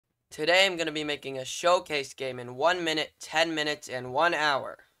Today I'm going to be making a showcase game in 1 minute, 10 minutes, and 1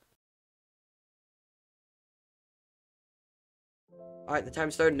 hour. Alright, the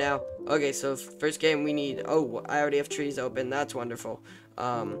time started now. Okay, so first game we need, oh, I already have trees open, that's wonderful.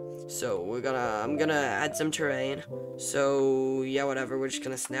 So I'm gonna add some terrain. So, yeah, whatever, we're just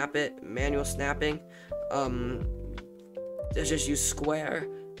gonna snap it, manual snapping. Let's just use square,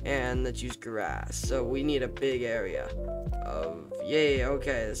 and let's use grass. So we need a big area of, yay,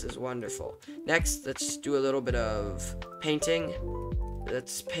 okay, this is wonderful. Next, let's do a little bit of painting.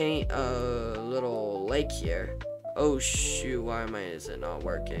 Let's paint a little lake here. Oh shoot, is it not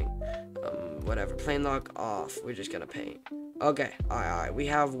working? Whatever, plane lock off, we're just gonna paint. Okay, alright, we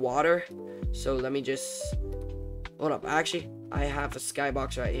have water, so let me just, hold up, actually, I have a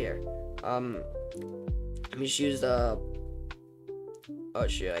skybox right here. Let me just use the, oh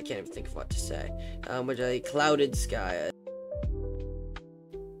shoot, I can't even think of what to say. With a clouded sky.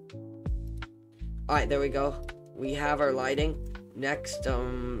 Alright, there we go. We have our lighting. Next,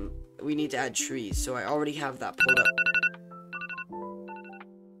 we need to add trees, so I already have that pulled up.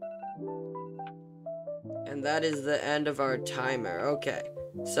 And that is the end of our timer. Okay,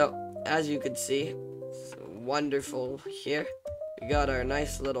 so as you can see, it's wonderful here. We got our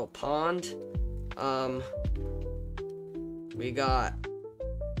nice little pond. We got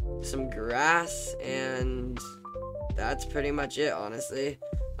some grass, and that's pretty much it, honestly.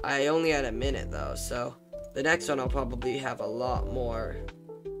 I only had a minute though, so the next one I'll probably have a lot more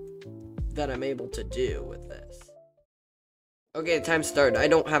that I'm able to do with this. Okay, time started. I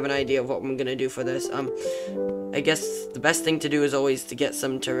don't have an idea of what I'm gonna do for this. I guess the best thing to do is always to get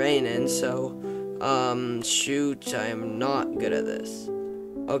some terrain in, so shoot, I am not good at this.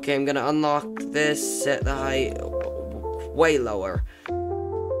 Okay, I'm gonna unlock this, set the height way lower.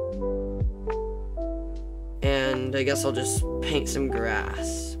 And I guess I'll just paint some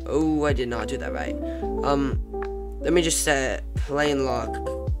grass. Oh, I did not do that right. Let me just set plane lock.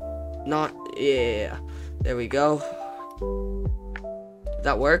 Not, yeah. There we go. Did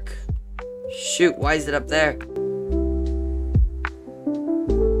that work? Shoot, why is it up there?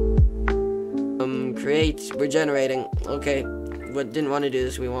 Create, we're generating. Okay, but didn't want to do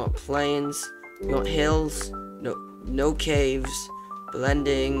this. We want plains, we want hills, no caves,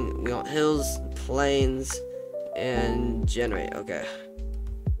 blending, we want hills, plains, and generate. Okay.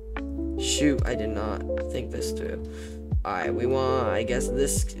 Shoot, I did not think this through. Alright, we want, I guess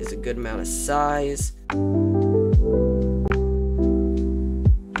this is a good amount of size.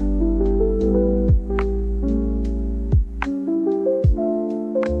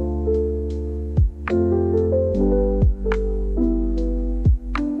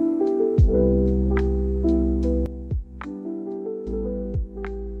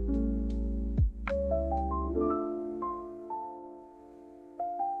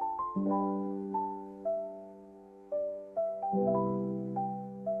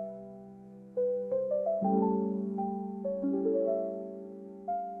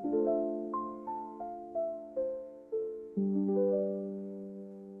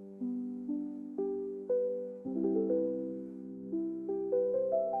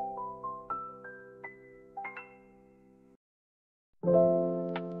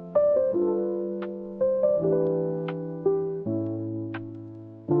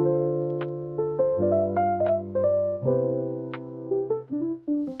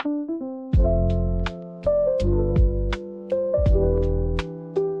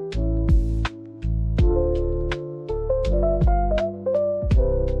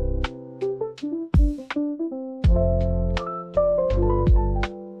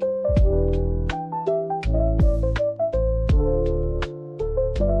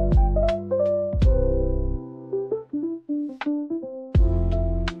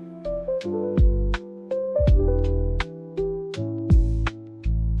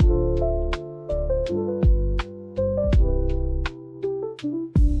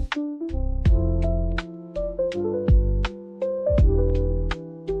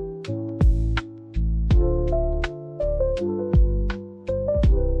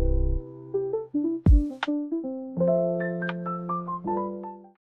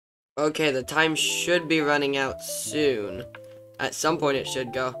 Okay, the time should be running out soon. At some point it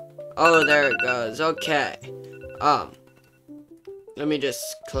should go. Oh, there it goes. Okay. Let me just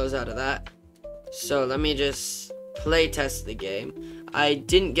close out of that. So let me just play test the game. I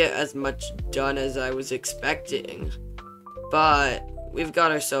didn't get as much done as I was expecting, but we've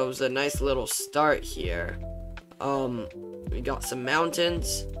got ourselves a nice little start here. We got some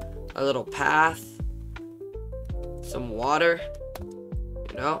mountains, a little path, some water,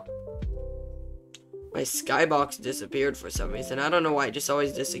 you know. My skybox disappeared for some reason. I don't know why, it just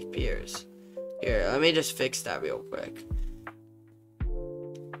always disappears. Here, let me just fix that real quick.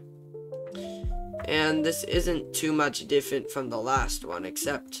 And this isn't too much different from the last one,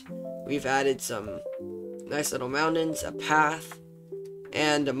 except we've added some nice little mountains, a path,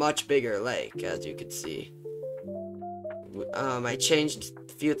 and a much bigger lake, as you can see. I changed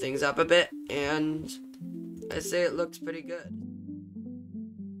a few things up a bit, and I say it looks pretty good.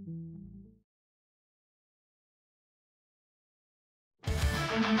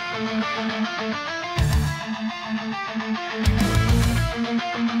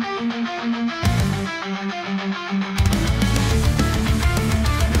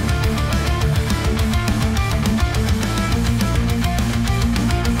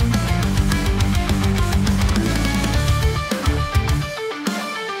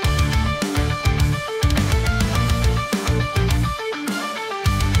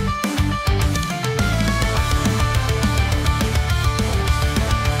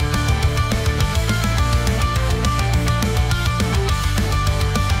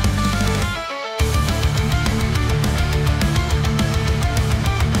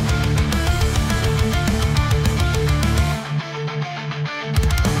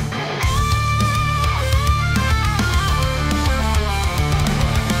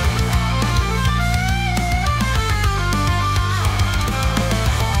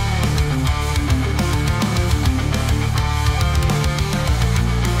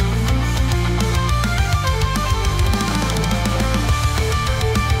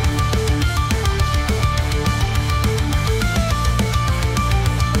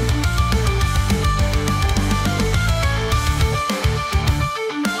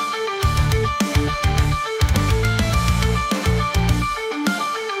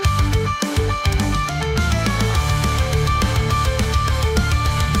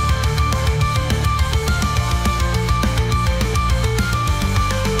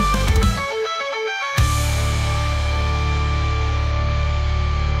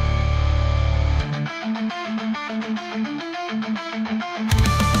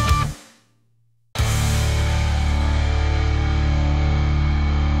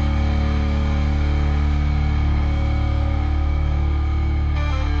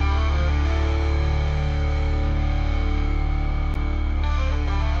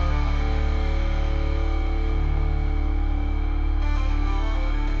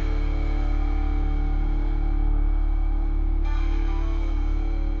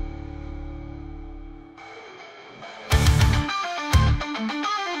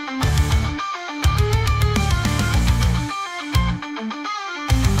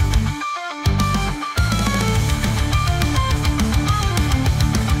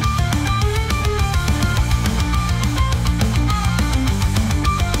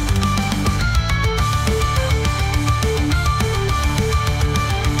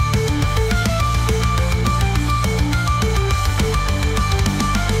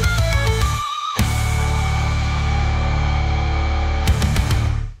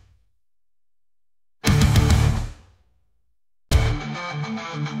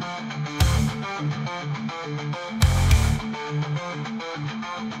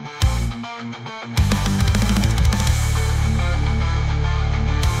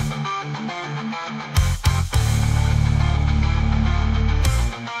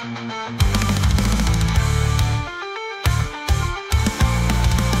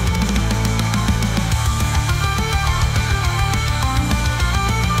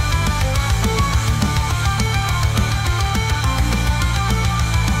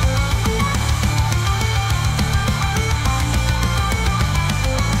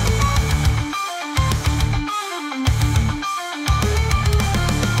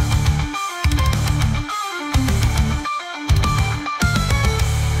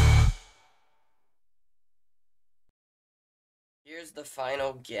 Here's the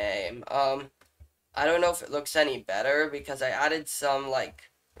final game. I don't know if it looks any better because I added some like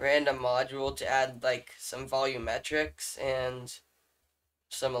random module to add like some volumetrics and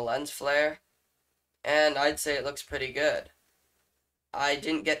some lens flare, and I'd say it looks pretty good. I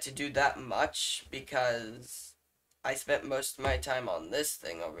didn't get to do that much because I spent most of my time on this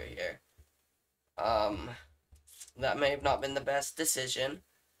thing over here. That may have not been the best decision,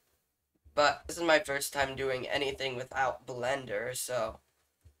 but this is my first time doing anything without Blender, so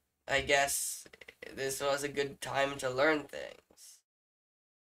I guess this was a good time to learn things.